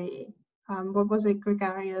be very what was it,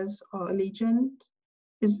 gregarious or allegiant?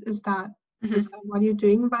 Is that what you're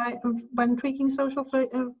doing when tweaking social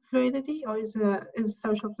fluidity, or is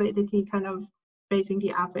social fluidity kind of raising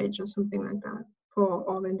the average or something like that for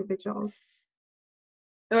all individuals?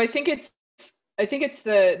 No, I think I think it's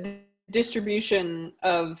the distribution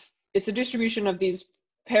of these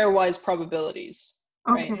pairwise probabilities,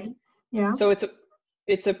 right? Okay. Yeah. So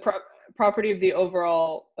it's a property of the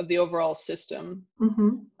overall system.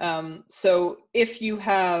 Mm-hmm. So if you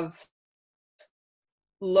have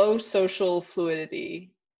low social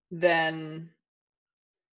fluidity, then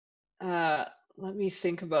let me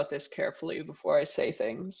think about this carefully before I say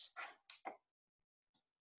things.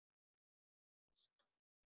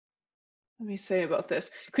 Let me say about this.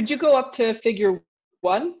 Could you go up to figure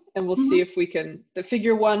 1 and we'll see if we can, the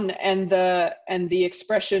figure 1 and the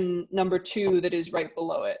expression number 2 that is right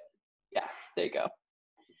below it. Yeah, there you go.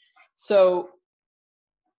 So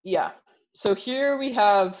yeah, so here we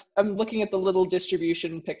have, I'm looking at the little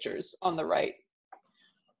distribution pictures on the right.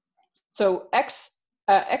 So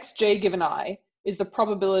xj given I is the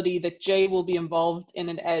probability that j will be involved in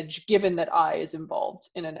an edge given that I is involved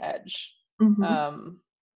in an edge. Mm-hmm.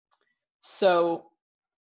 So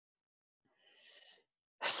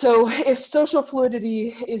if social fluidity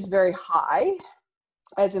is very high,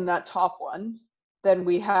 as in that top one, then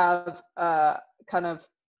we have kind of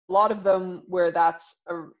a lot of them where that's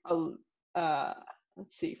let's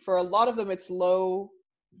see, for a lot of them it's low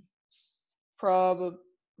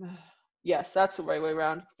yes, that's the right way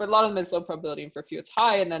around. For a lot of them it's low probability, and for a few it's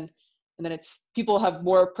high, and then it's people have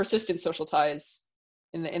more persistent social ties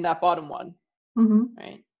in that bottom one,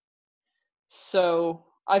 right? So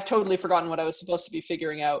I've totally forgotten what I was supposed to be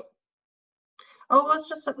figuring out. Oh, well,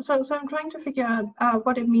 just so I'm trying to figure out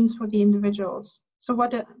what it means for the individuals. So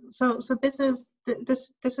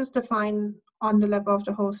this is defined on the level of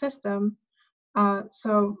the whole system.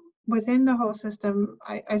 So within the whole system,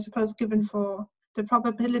 I suppose given for the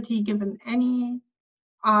probability given any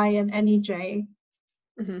I and any j.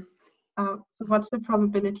 So what's the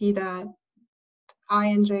probability that I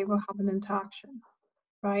and j will have an interaction,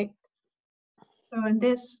 right? So and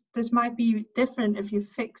this might be different if you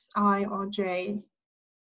fix I or j,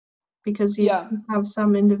 because you have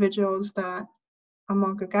some individuals that are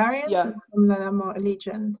more gregarious and some that are more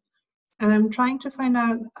allegiant. And I'm trying to find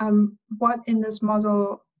out what in this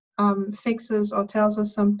model fixes or tells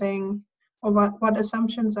us something, or what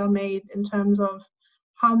assumptions are made in terms of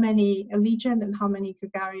how many allegiant and how many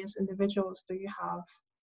gregarious individuals do you have?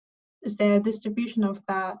 Is there a distribution of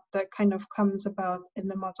that kind of comes about in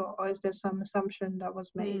the model, or is there some assumption that was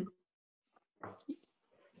made?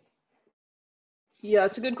 Yeah,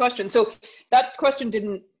 it's a good question. So that question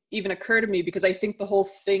didn't even occur to me, because I think the whole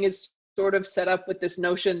thing is sort of set up with this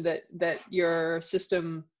notion that your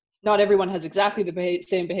system, not everyone has exactly the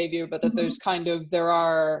same behavior, but that there's there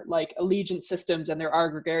are like allegiant systems and there are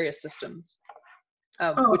gregarious systems,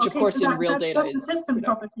 which of course in real data that's a system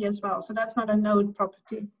property as well. So that's not a node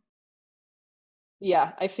property.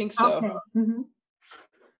 Yeah, I think so. Okay.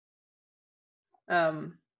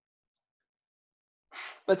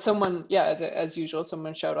 But someone, as usual,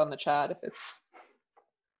 someone shout on the chat if it's.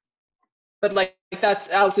 But like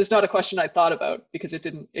that's, Alex, it's not a question I thought about, because it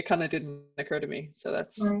kind of didn't occur to me. So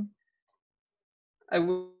that's, right. I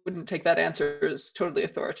wouldn't take that answer as totally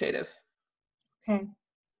authoritative. Okay.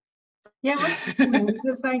 Yeah,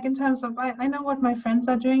 because like in terms of, I know what my friends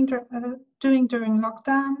are doing during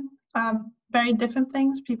lockdown. Very different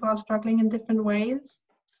things. People are struggling in different ways.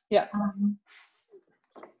 Yeah.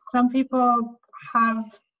 Some people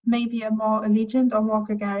have maybe a more allegiant or more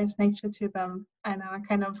gregarious nature to them, and are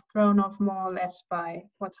kind of thrown off more or less by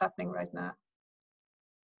what's happening right now.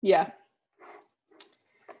 Yeah.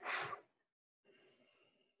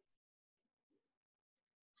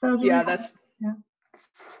 So that's. Yeah.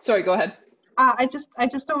 Sorry, go ahead. I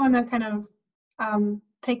just don't want to kind of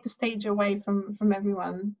take the stage away from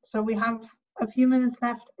everyone. So we have a few minutes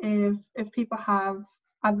left if people have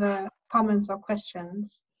other comments or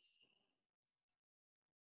questions.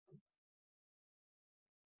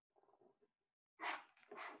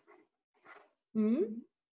 Hi,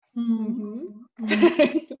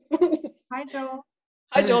 Joel.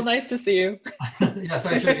 Hi, Joel. Nice to see you. Yeah,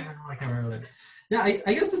 sorry, I should have given my camera earlier. Yeah,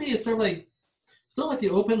 I guess to me it's sort of like, still like the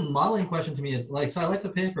open modeling question to me is like, so I like the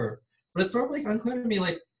paper, but it's sort of like unclear to me,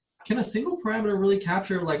 like, can a single parameter really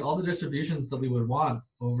capture like all the distributions that we would want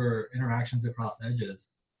over interactions across edges?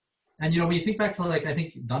 And when you think back to like, I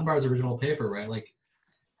think Dunbar's original paper, right? Like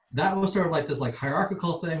that was sort of like this like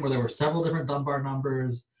hierarchical thing where there were several different Dunbar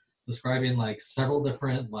numbers describing like several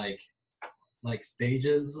different like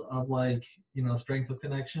stages of like, strength of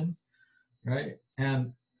connection, right?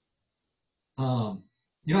 And I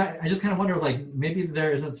just kind of wonder, like, maybe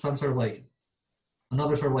there isn't some sort of like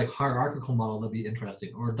another sort of like hierarchical model that'd be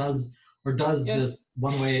interesting, or does this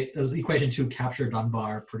one way, does equation 2 capture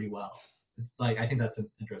Dunbar pretty well? It's like, I think that's an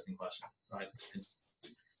interesting question. side.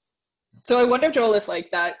 So I wonder, Joel, if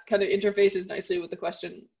like that kind of interfaces nicely with the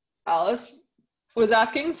question Alice was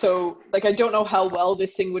asking. So like, I don't know how well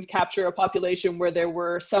this thing would capture a population where there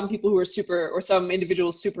were some people who were super, or some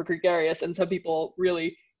individuals super gregarious and some people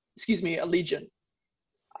really, excuse me, allegiant.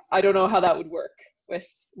 I don't know how that would work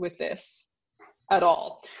with this at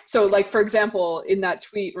all. So like, for example, in that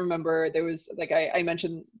tweet, remember there was like, I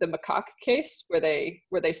mentioned the macaque case where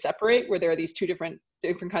they separate, where there are these two different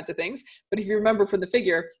kinds of things. But if you remember from the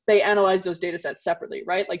figure, they analyzed those data sets separately,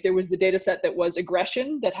 right? Like there was the data set that was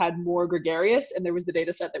aggression that had more gregarious, and there was the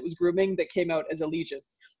data set that was grooming that came out as allegiant.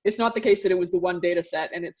 It's not the case that it was the one data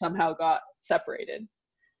set and it somehow got separated.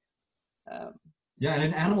 Yeah, and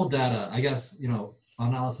in animal data, I guess,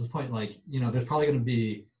 on Alice's point, like, there's probably going to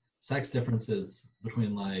be sex differences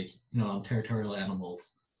between like, territorial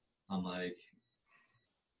animals on like,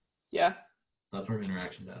 yeah, that sort of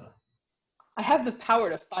interaction data. I have the power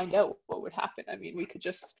to find out what would happen. I mean, we could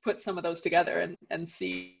just put some of those together and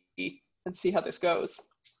see how this goes.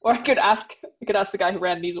 Or I could ask the guy who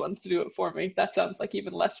ran these ones to do it for me. That sounds like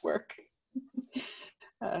even less work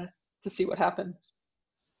to see what happens.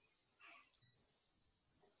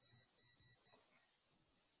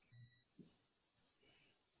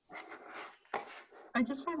 I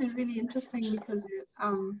just find it really interesting because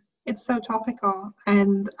it's so topical,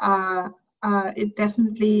 and it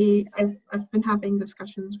definitely, I've been having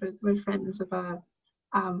discussions with friends about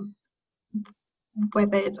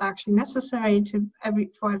whether it's actually necessary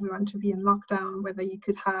for everyone to be in lockdown, whether you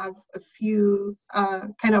could have a few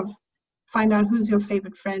kind of find out who's your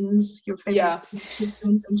favorite friends,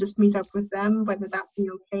 friends, and just meet up with them, whether that be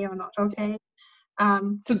okay or not okay.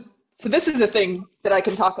 So this is a thing that I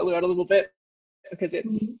can talk about a little bit, because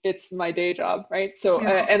it's my day job, right? So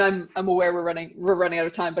yeah. And I'm aware we're running out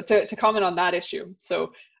of time, but to comment on that issue.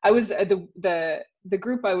 So I was the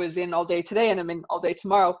group I was in all day today, and I'm in all day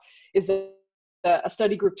tomorrow, is a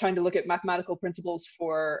study group trying to look at mathematical principles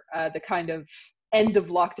for the kind of end of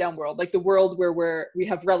lockdown world, like the world where we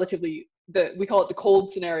have relatively we call it the cold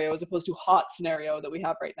scenario as opposed to hot scenario that we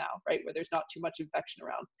have right now, right? Where there's not too much infection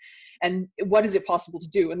around. And what is it possible to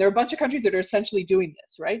do? And there are a bunch of countries that are essentially doing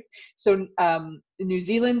this, right? So New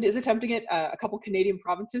Zealand is attempting it. A couple Canadian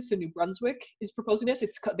provinces, so New Brunswick is proposing this.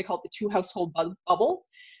 They call it the 2 household bubble,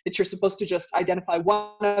 that you're supposed to just identify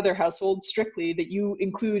one other household strictly that you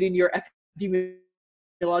include in your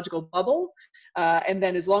epidemiological bubble. And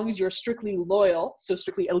then as long as you're strictly loyal, so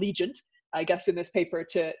strictly allegiant, I guess in this paper,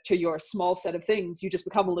 to your small set of things, you just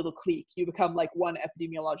become a little clique. You become like one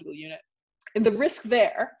epidemiological unit. And the risk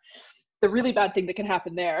there, the really bad thing that can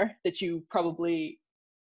happen there, that you probably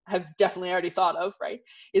have definitely already thought of, right,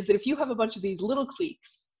 is that if you have a bunch of these little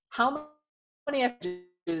cliques, how many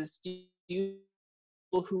episodes do you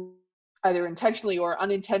who either intentionally or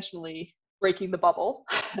unintentionally breaking the bubble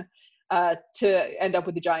to end up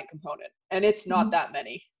with the giant component? And it's not that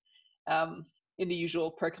many. In the usual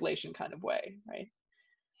percolation kind of way, right?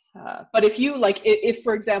 But if you like, if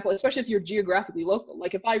for example, especially if you're geographically local,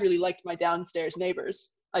 like if I really liked my downstairs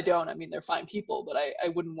neighbors, I mean, they're fine people, but I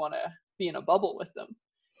wouldn't want to be in a bubble with them.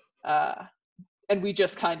 And we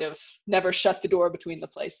just kind of never shut the door between the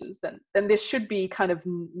places, then this should be kind of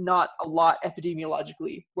not a lot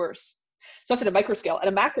epidemiologically worse. So that's at a micro scale. At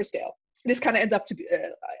a macro scale, this kind of ends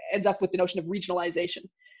up with the notion of regionalization.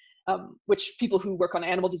 Which people who work on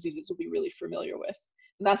animal diseases will be really familiar with.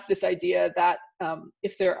 And that's this idea that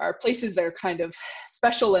if there are places that are kind of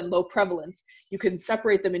special and low prevalence, you can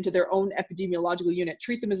separate them into their own epidemiological unit,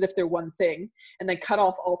 treat them as if they're one thing, and then cut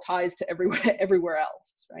off all ties to everywhere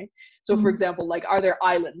else, right? So for example, like, are there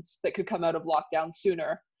islands that could come out of lockdown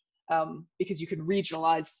sooner because you can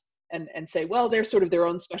regionalize and say, well, they're sort of their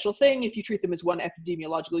own special thing. If you treat them as one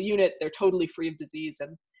epidemiological unit, they're totally free of disease.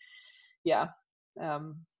 And yeah.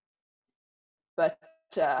 But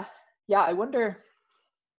yeah, I wonder.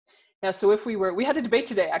 Yeah, so if we had a debate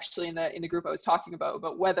today actually in the group I was talking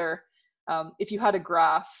about whether if you had a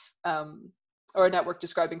graph or a network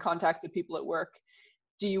describing contact of people at work,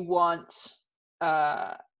 do you want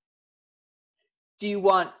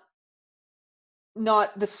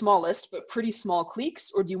not the smallest but pretty small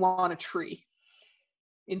cliques, or do you want a tree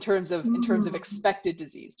in terms of expected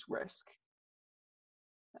disease risk?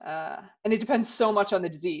 And it depends so much on the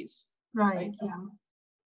disease. Right. Yeah.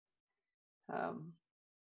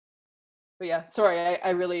 But yeah, sorry,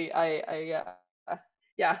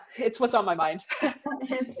 yeah, it's what's on my mind.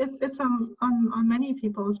 it's on many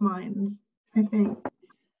people's minds, I think.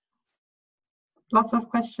 Lots of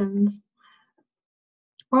questions.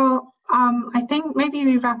 Well, I think maybe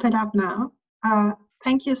we wrap it up now.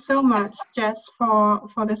 Thank you so much, Jess,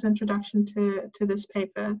 for this introduction to this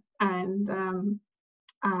paper, and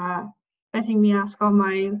letting me ask all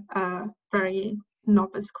my very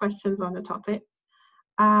novice questions on the topic.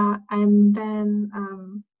 And then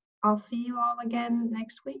I'll see you all again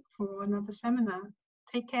next week for another seminar.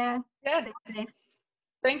 Take care. Yeah. Stay safe.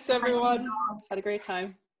 Thanks, everyone. Had a great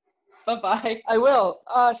time. Bye-bye. I will.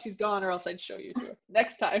 She's gone, or else I'd show you to her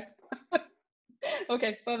next time.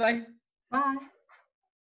 Okay, bye-bye. Bye.